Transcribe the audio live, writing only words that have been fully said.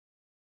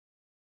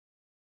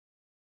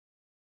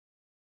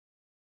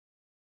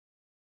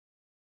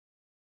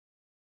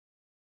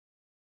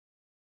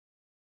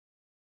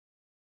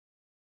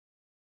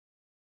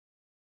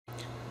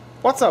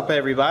What's up,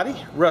 everybody?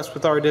 Russ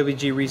with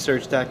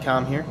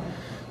rwgresearch.com here.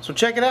 So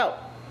check it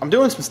out. I'm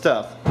doing some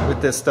stuff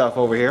with this stuff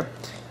over here.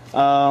 So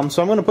I'm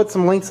going to put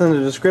some links in the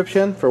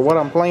description for what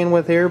I'm playing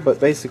with here, but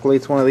basically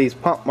it's one of these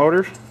pump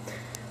motors.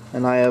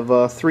 And I have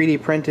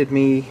 3D printed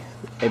me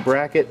a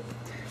bracket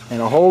and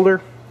a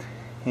holder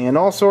and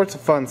all sorts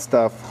of fun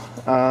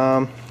stuff.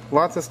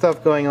 Lots of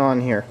stuff going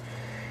on here.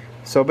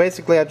 So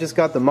basically I've just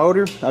got the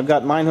motor. I've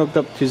got mine hooked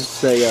up to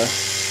say a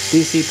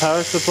DC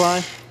power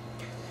supply.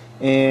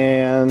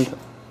 And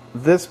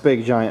this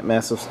big giant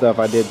mess of stuff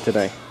I did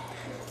today.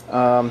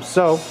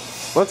 So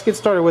let's get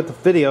started with the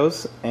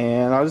videos,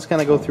 and I'll just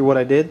kind of go through what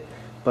I did.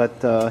 But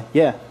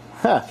yeah,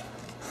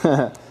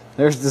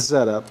 there's the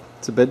setup.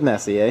 It's a bit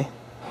messy, eh?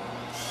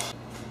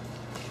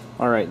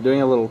 Alright,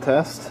 doing a little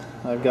test.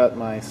 I've got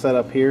my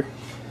setup here.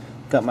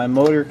 Got my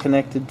motor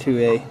connected to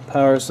a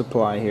power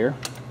supply here.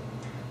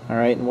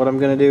 Alright, and what I'm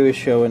going to do is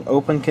show an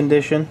open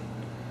condition,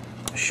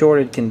 a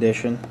shorted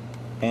condition,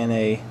 and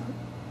a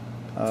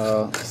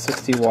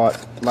 60 watt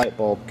light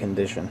bulb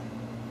condition.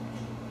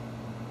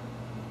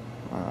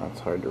 It's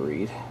hard to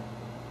read.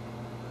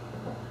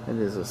 It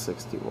is a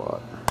 60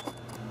 watt.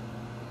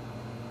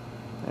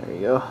 There you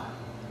go.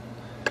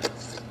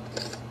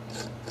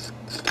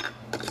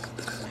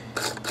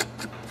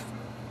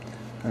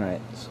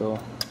 Alright, so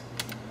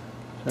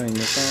turning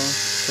this on,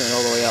 turn it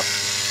all the way up.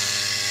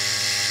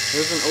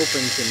 There's an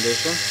open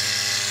condition.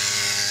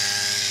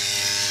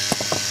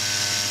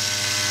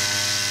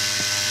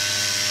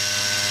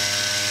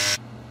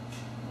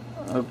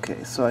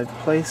 Okay, so I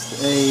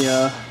placed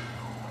a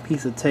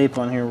piece of tape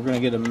on here. We're going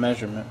to get a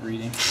measurement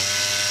reading.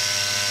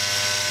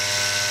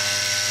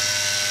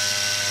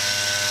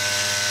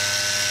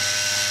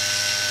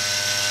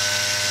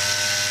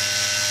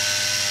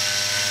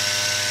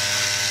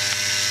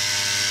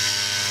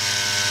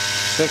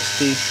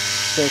 $60.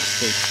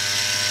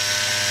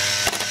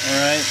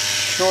 Alright,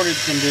 shorted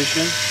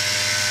condition.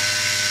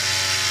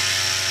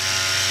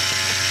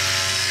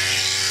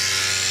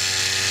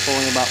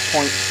 Pulling about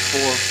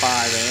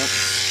 0.45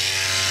 amps.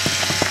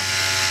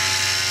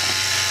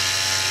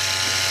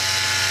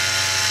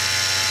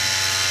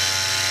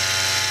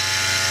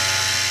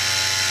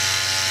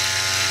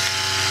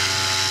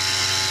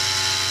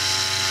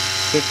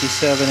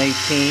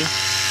 $57.18.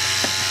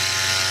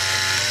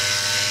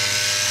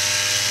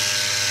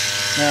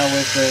 Now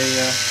with a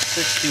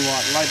 60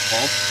 watt light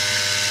bulb.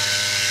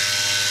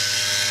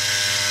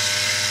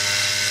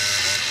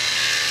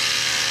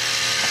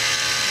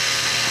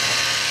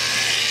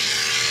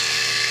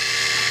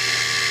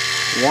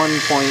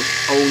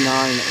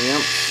 $1.09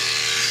 amps.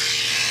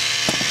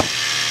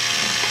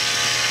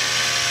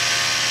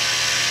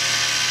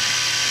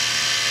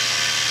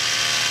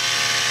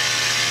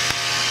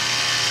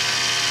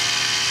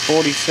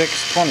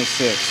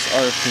 $46.26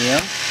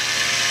 RPM.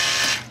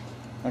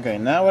 Okay,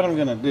 now what I'm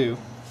going to do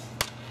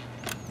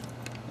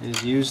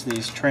is use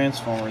these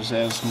transformers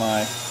as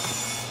my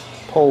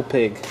pole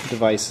pig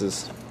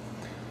devices.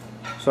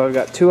 So I've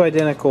got two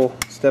identical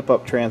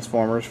step-up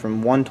transformers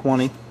from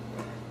 120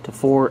 to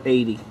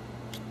 480.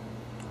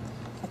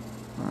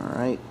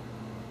 Alright,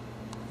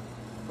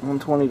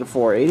 120 to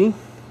 480.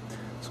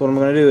 So what I'm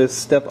going to do is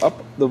step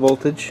up the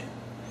voltage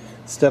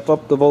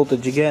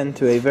again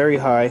to a very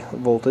high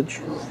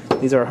voltage.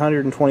 These are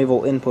 120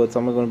 volt inputs.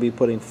 I'm going to be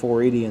putting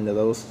 480 into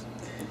those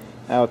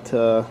out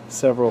to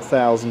several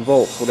thousand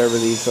volts, whatever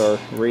these are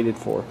rated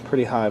for.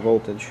 Pretty high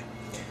voltage.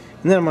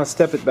 And then I'm going to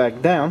step it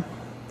back down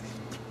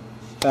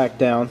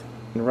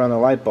and run the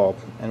light bulb,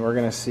 and we're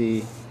going to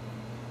see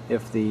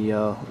if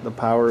the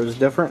power is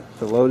different,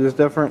 the load is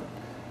different,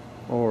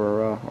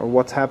 or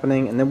what's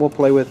happening. And then we'll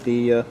play with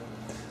the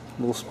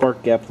little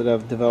spark gap that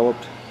I've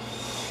developed.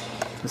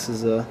 This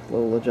is a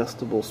little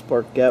adjustable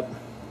spark gap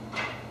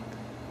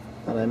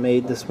that I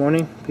made this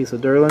morning, piece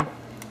of Durlin,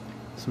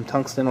 some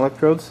tungsten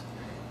electrodes,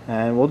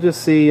 and we'll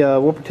just see,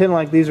 we'll pretend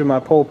like these are my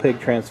pole pig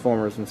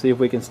transformers and see if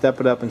we can step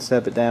it up and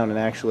step it down and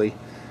actually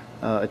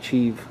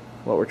achieve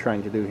what we're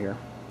trying to do here.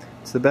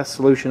 It's the best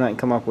solution I can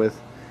come up with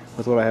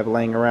what I have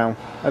laying around.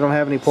 I don't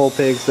have any pole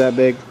pigs that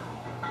big,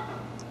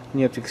 and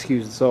you have to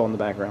excuse the saw in the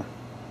background.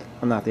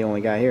 I'm not the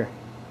only guy here.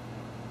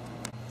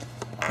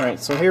 Alright,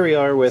 so here we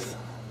are with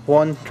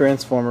one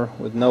transformer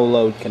with no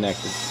load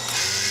connected.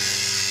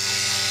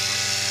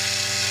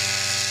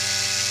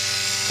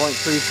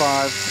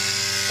 0.35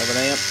 of an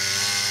amp.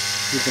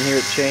 You can hear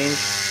it change.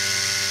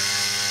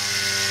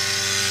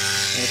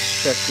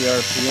 Let's check the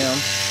RPM.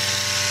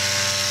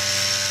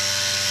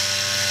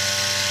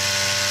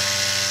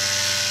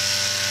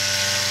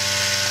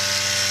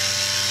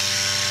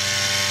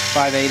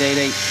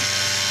 $5888.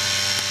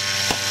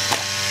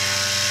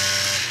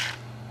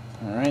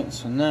 Alright,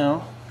 so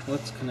now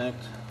let's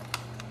connect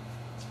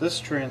this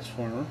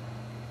transformer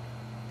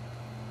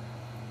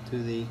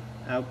to the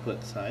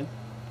output side.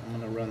 I'm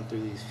going to run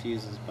through these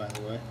fuses, by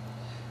the way.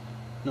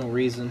 No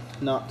reason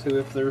not to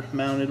if they're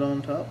mounted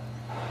on top.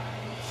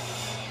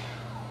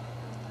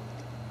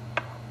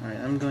 Alright,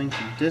 I'm going to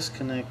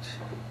disconnect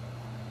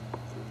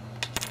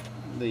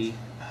the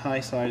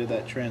high side of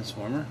that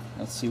transformer.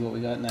 Let's see what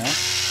we got now.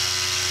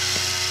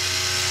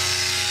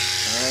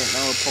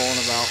 now we're pulling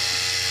about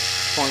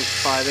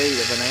 0.58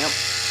 of an amp.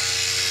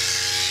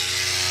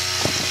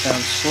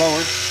 Sounds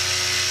slower.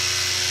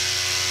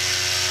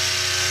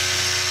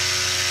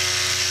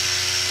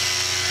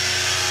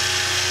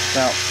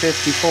 About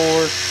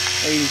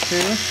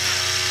 54.82.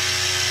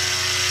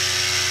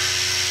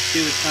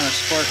 See what kind of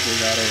spark we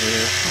got over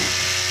here.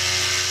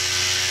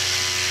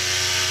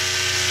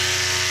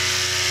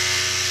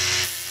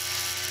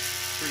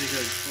 Pretty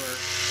good spark.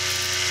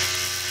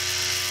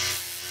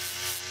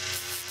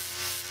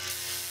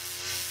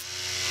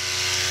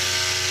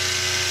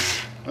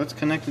 Let's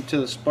connect it to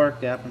the spark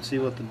gap and see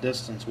what the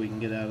distance we can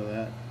get out of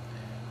that.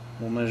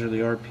 We'll measure the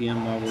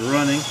RPM while we're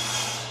running.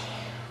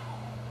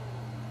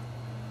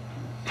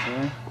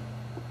 Okay.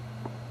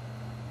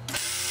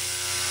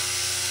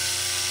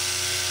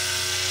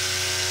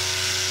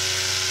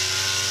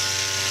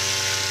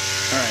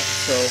 Alright,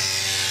 so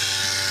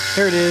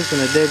here it is in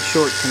a dead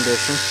short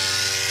condition.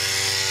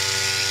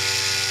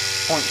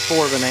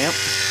 0.4 of an amp.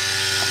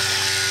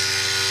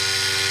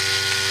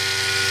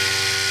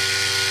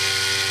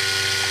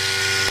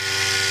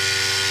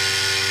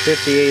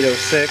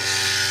 .5806.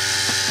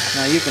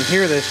 Now you can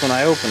hear this when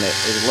I open it.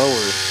 It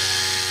lowers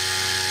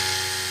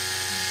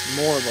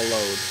more of the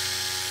load.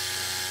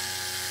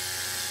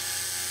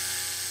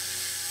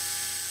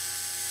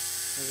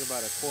 There's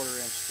about a 1/4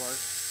 inch spark.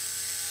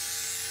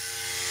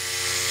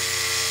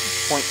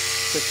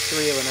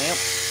 0.63 of an amp.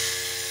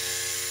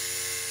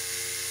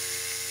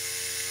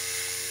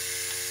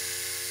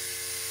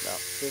 About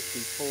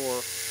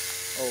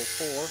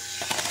 54.04.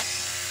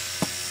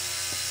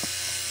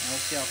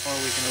 Let's see how far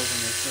we can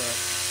open this up.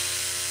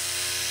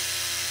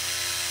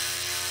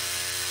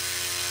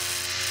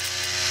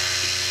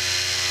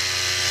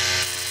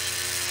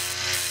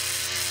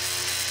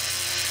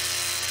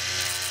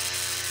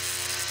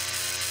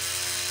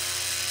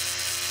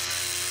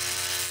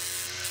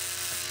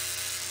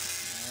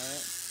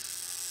 Alright.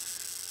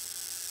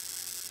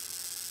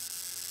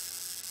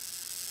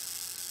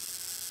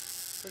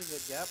 Pretty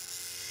good gap.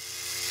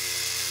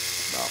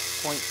 About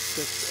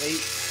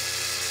 0.68.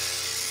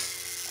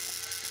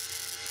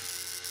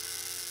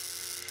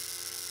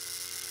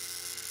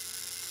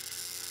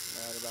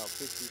 At about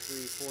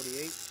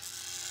 53.48.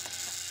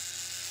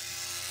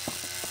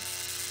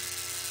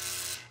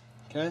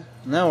 Okay,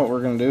 now what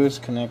we're going to do is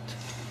connect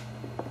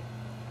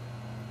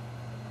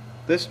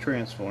this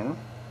transformer.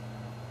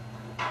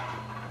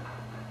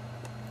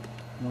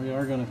 We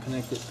are going to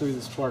connect it through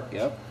the spark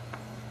gap.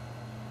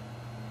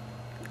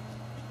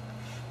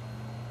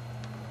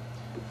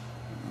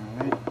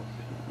 Alright,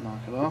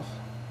 knock it off.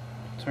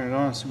 Turn it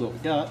on and see what we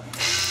got. You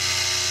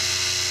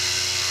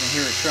can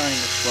hear it trying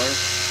to spark.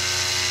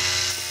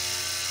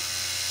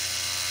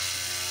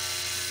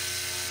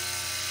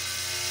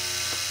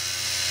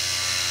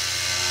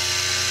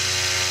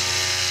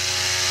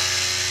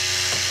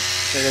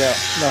 Check it out.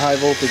 The high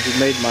voltage had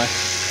made my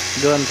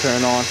gun turn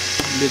on.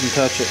 Didn't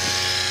touch it.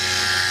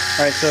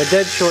 Alright, so a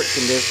dead short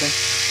condition.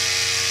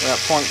 We're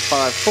at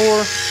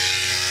 0.54.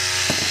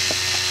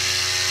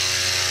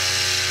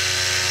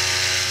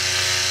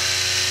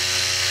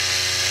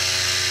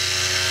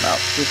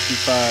 About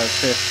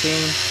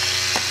 55.15.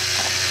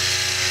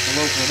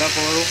 We'll open it up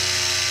a little.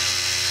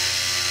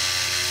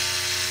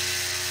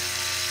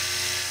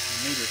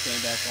 The meter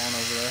came back on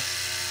over there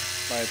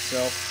by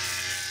itself.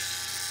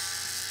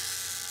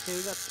 Okay,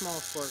 we got small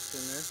sparks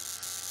in there.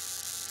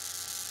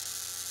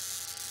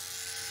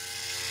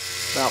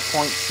 About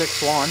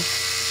 0.61.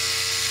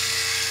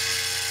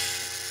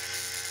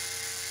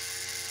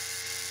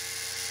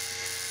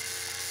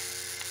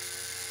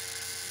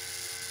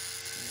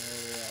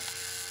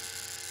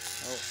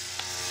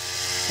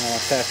 Oh,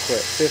 attack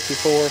quit.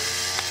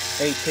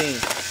 54.18.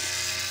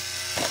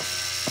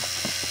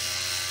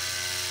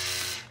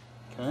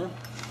 Okay.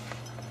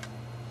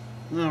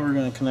 Now we're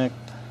going to connect.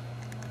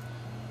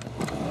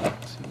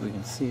 See if we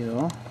can see it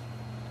all.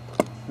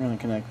 We're going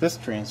to connect this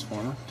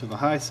transformer to the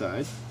high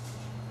side.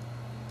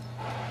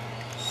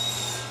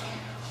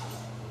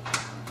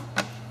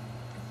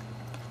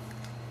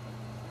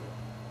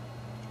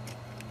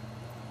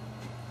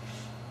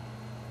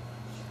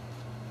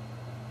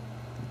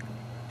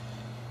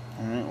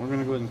 Alright, we're going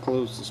to go ahead and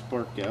close the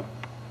spark gap.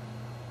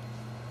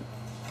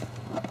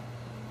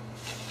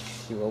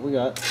 See what we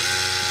got.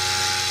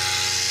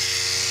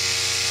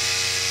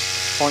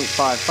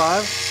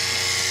 0.55.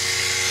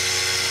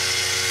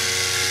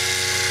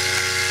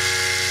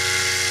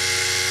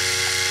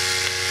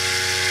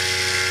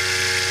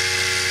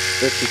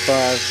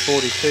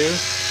 $55.42.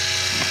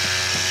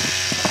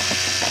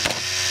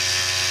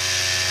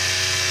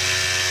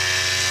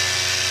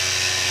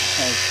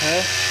 Okay,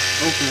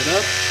 open it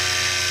up.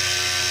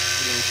 A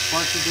little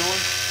sparky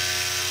going.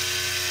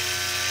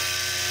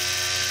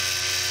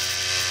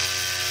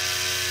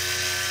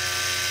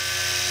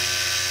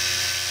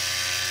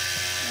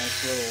 Nice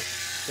little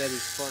steady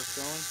spark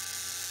going.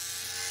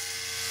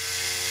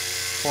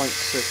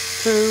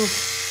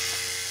 0.62.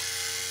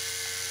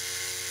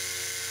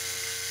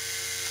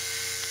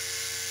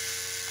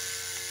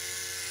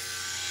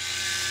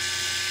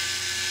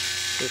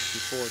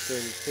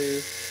 5432.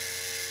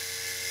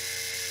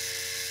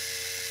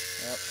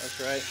 Yep, that's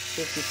right.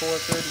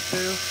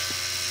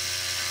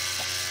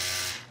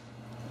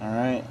 5432.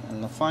 Alright,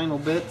 and the final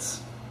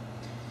bits.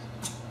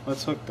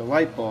 Let's hook the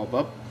light bulb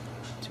up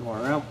to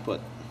our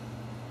output.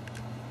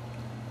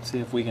 See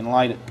if we can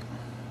light it.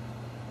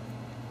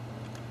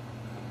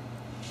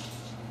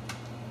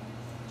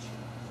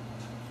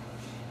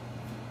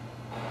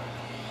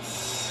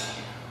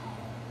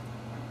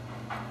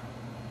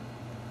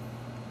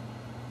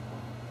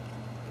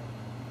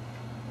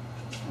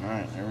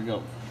 Alright, there we go.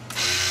 Alright,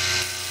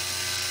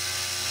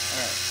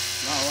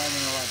 now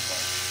lighting the light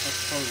bulb.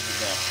 Let's close the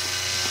door.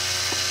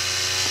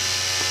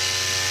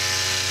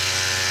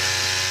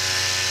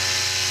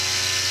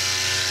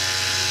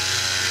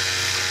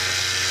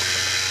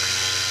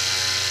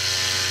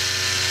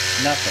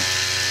 Nothing.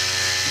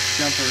 This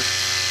jumper.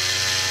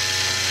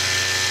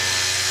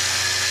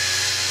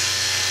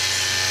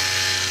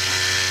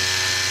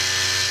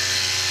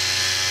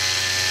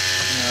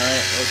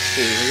 Alright, let's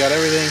see. We got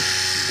everything.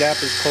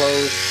 Gap is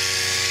closed.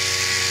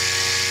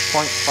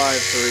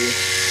 0.53.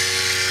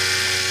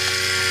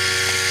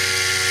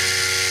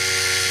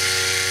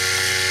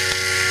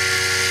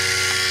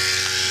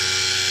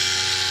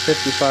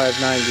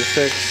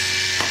 $55.96.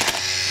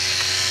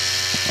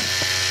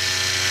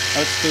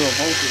 Let's do a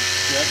voltage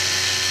check.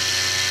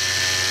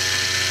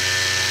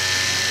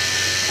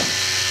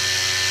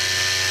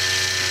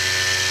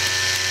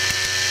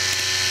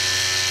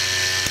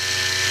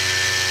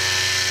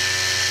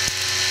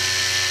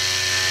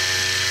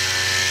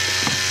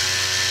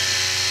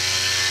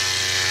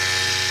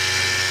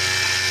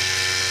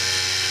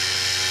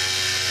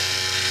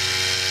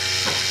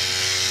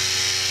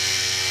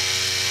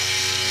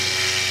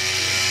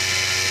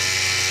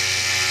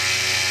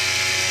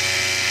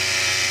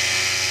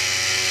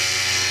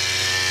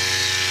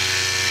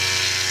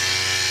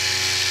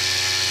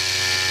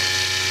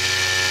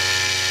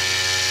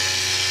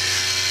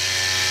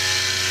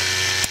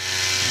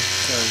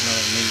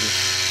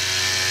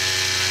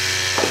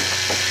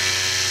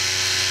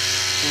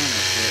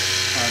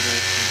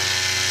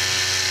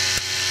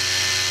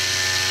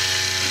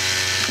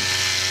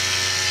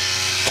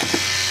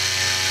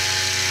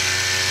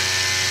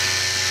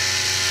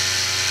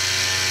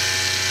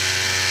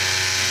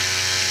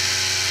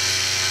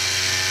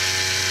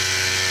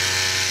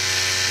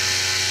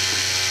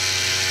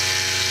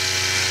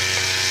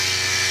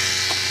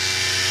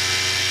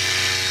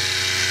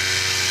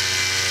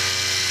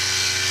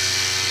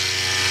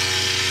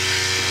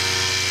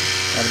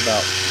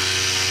 About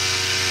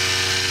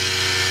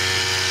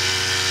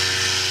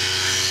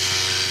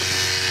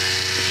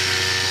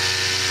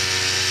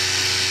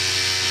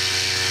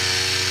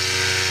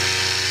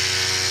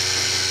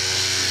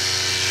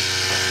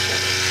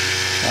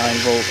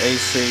volt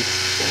AC,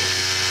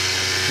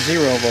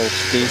 0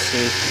 volts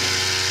DC.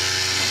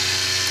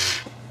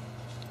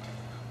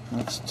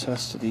 Let's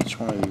test at each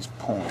one of these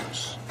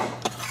points.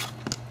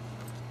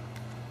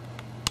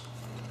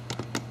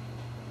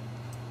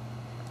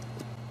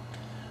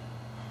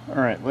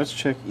 Alright, let's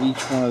check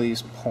each one of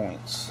these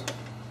points.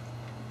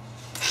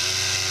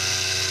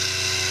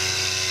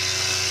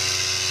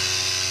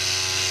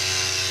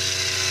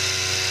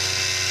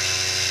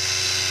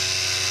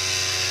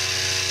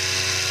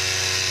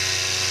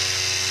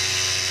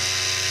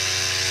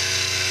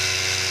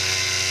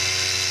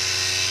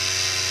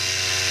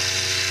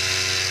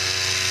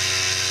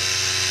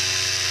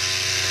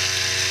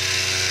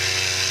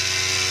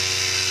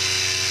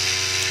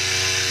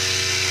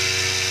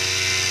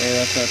 Okay,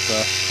 that's at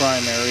the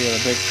primary of the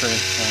big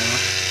transformer.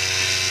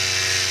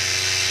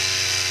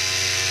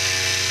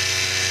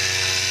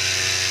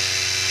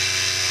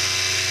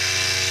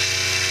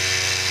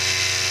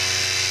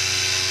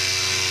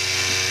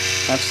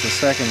 That's the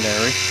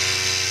secondary.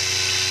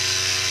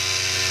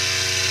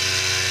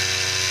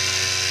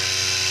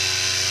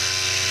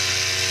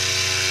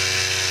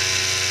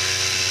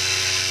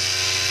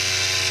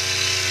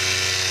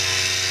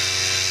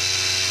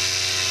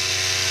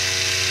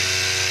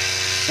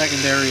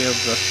 Secondary of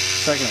the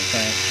second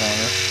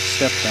transformer,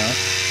 step down.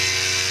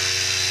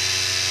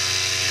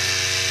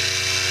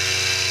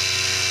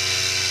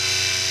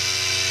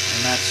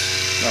 And that's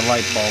the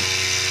light bulb.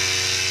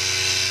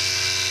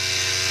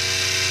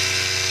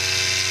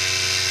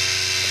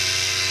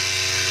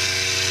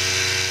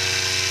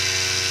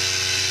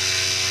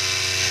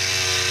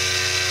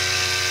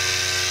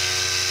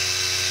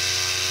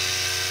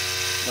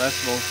 Less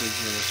voltage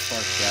with a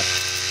spark gap.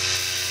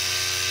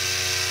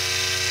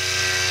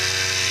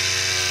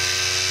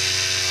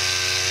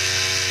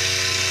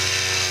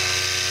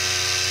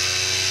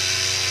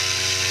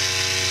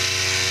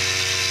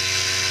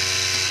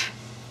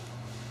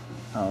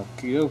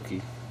 Okie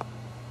dokie.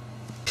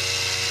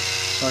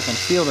 So I can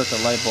feel that the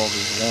light bulb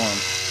is warm,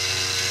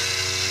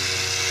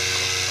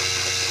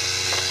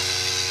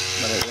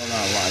 but it will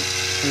not light.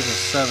 Here's a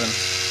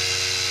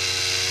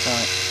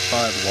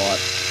 7.5 watt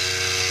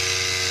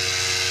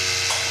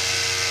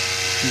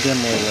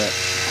dimly lit.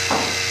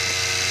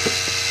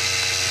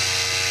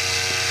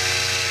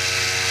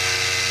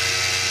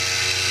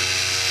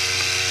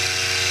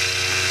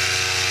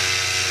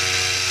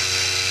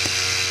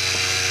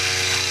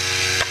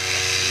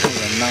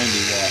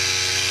 watt.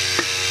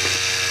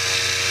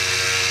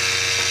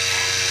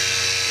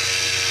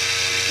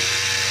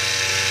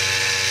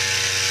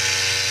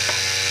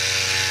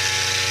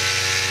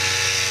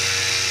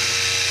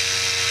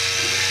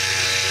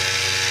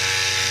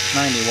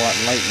 Watt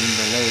lightening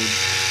the load.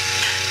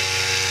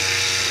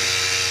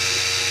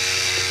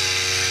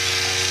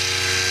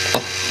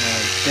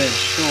 Dead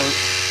short.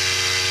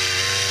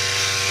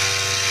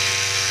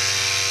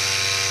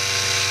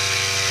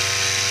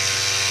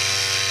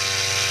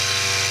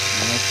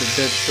 And that's a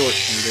dead short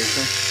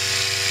condition.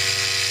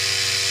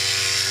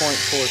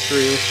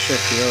 0.43. Let's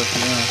check the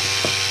RPM.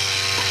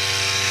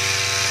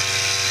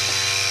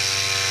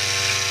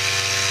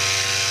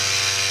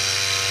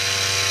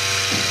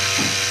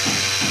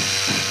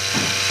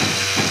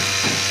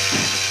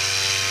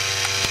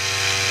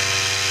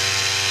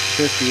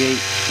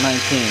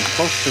 $58.19,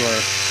 close to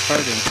our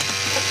starting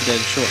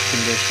dead short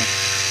condition.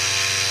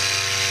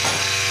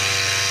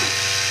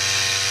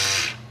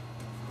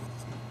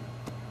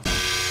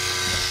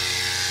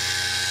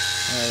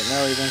 Alright, now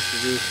we've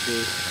introduced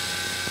the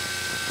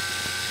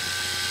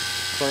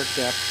spark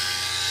gap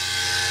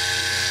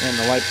and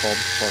the light bulb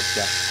spark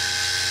gap.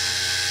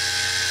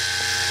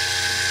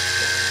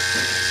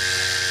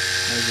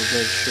 There's a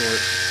dead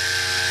short.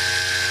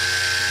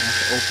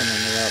 That's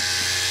opening it up.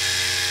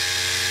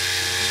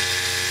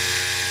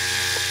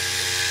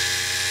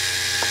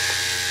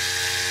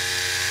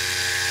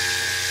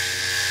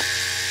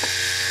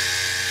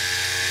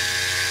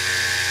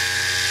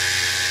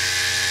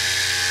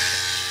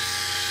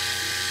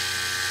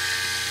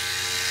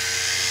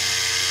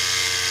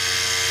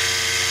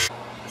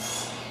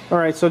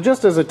 Alright, so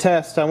just as a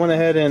test, I went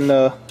ahead and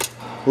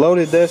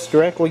loaded this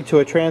directly to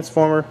a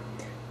transformer,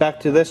 back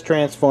to this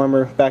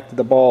transformer, back to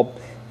the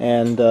bulb,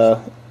 and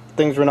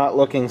things were not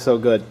looking so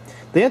good.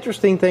 The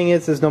interesting thing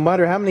is no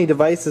matter how many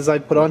devices I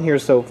put on here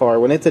so far,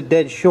 when it's a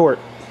dead short,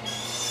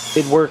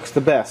 it works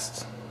the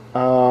best.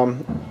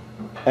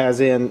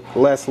 As in,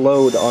 less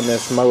load on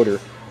this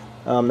motor.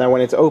 Now when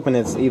it's open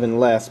it's even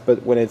less,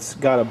 but when it's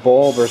got a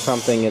bulb or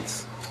something, it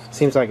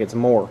seems like it's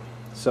more.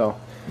 So,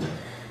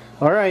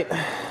 alright.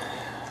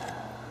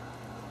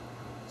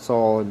 It's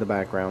all in the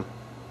background.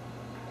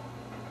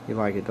 You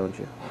like it, don't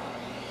you?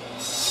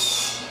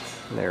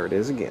 There it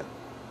is again.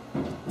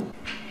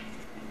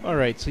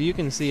 Alright, so you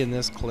can see in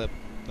this clip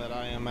that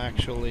I am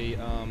actually,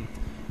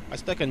 I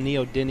stuck a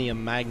neodymium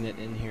magnet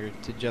in here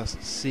to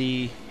just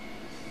see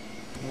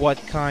what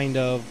kind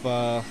of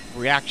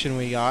reaction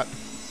we got,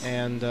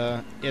 and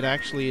it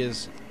actually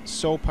is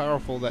so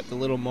powerful that the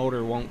little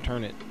motor won't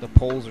turn it. The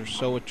poles are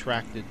so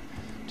attracted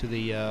to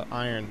the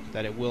iron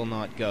that it will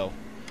not go.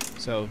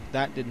 So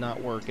that did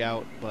not work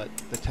out, but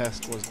the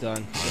test was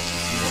done.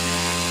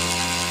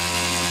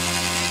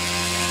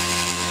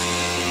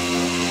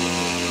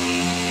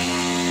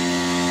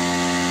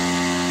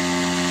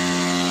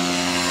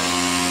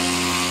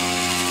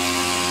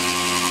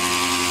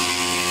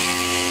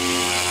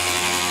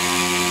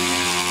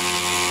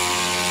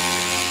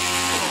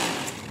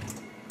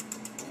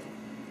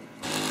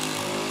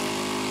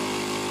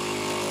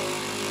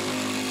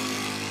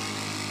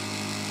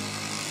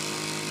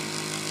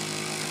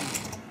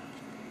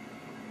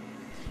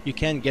 You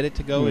can get it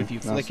to go if you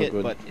flick it,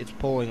 but it's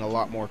pulling a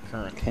lot more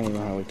current. Can't even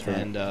know how we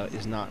turn and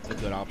is not a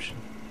good option.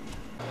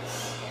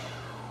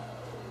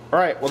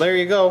 Alright, well there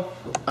you go.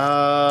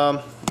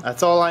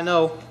 That's all I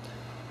know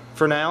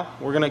for now.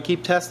 We're going to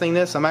keep testing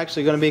this. I'm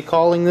actually going to be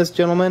calling this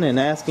gentleman and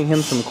asking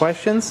him some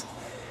questions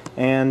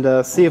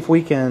and see if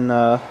we can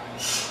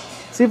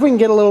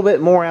get a little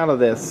bit more out of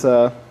this.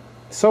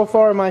 So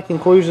far my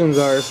conclusions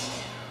are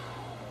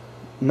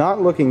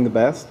not looking the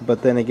best,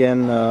 but then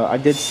again, I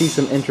did see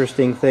some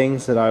interesting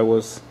things that I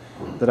want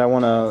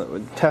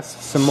to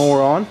test some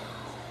more on.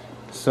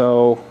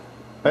 So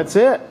that's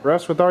it.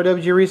 Russ with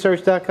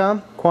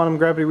rwgresearch.com,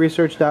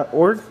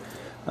 quantumgravityresearch.org.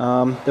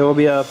 There will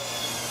be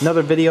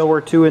another video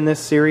or two in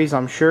this series,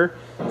 I'm sure.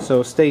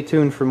 So stay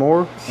tuned for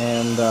more,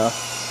 and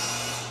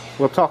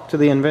we'll talk to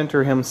the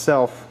inventor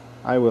himself.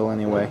 I will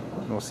anyway.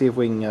 We'll see if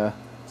we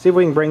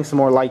can bring some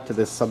more light to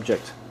this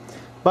subject.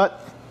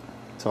 But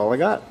that's all I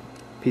got.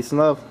 Peace and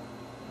love.